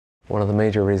One of the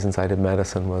major reasons I did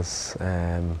medicine was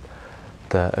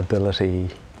the ability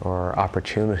or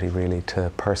opportunity really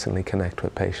to personally connect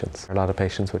with patients. A lot of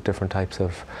patients with different types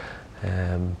of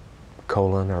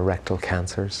colon or rectal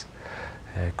cancers,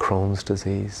 Crohn's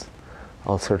disease,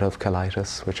 ulcerative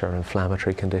colitis, which are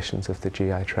inflammatory conditions of the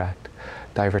GI tract,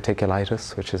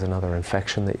 diverticulitis, which is another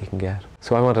infection that you can get.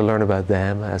 So I want to learn about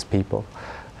them as people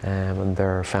and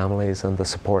their families and the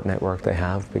support network they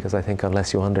have, because I think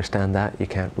unless you understand that, you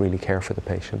can't really care for the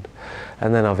patient.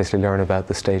 And then obviously learn about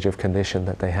the stage of condition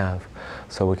that they have,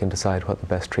 so we can decide what the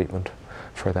best treatment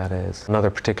for that is.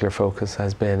 Another particular focus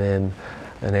has been in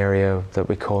an area that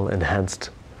we call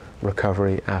enhanced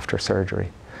recovery after surgery.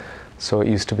 So it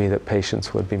used to be that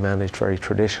patients would be managed very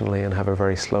traditionally and have a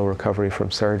very slow recovery from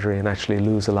surgery and actually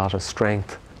lose a lot of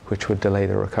strength, which would delay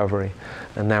the recovery.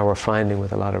 And now we're finding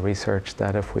with a lot of research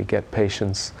that if we get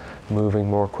patients moving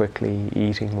more quickly,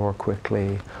 eating more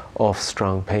quickly, off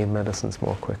strong pain medicines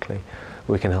more quickly,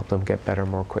 we can help them get better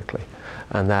more quickly.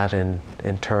 And that in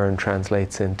turn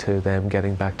translates into them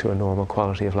getting back to a normal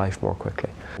quality of life more quickly.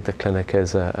 The clinic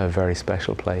is a very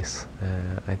special place.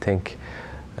 I think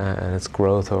and its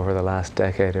growth over the last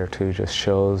decade or two just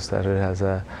shows that it has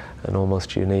an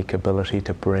almost unique ability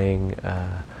to bring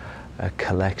a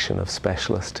collection of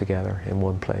specialists together in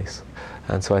one place.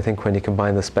 And so I think when you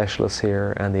combine the specialists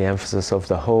here and the emphasis of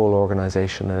the whole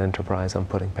organization and enterprise on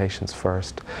putting patients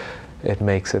first, it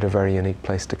makes it a very unique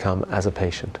place to come as a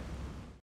patient.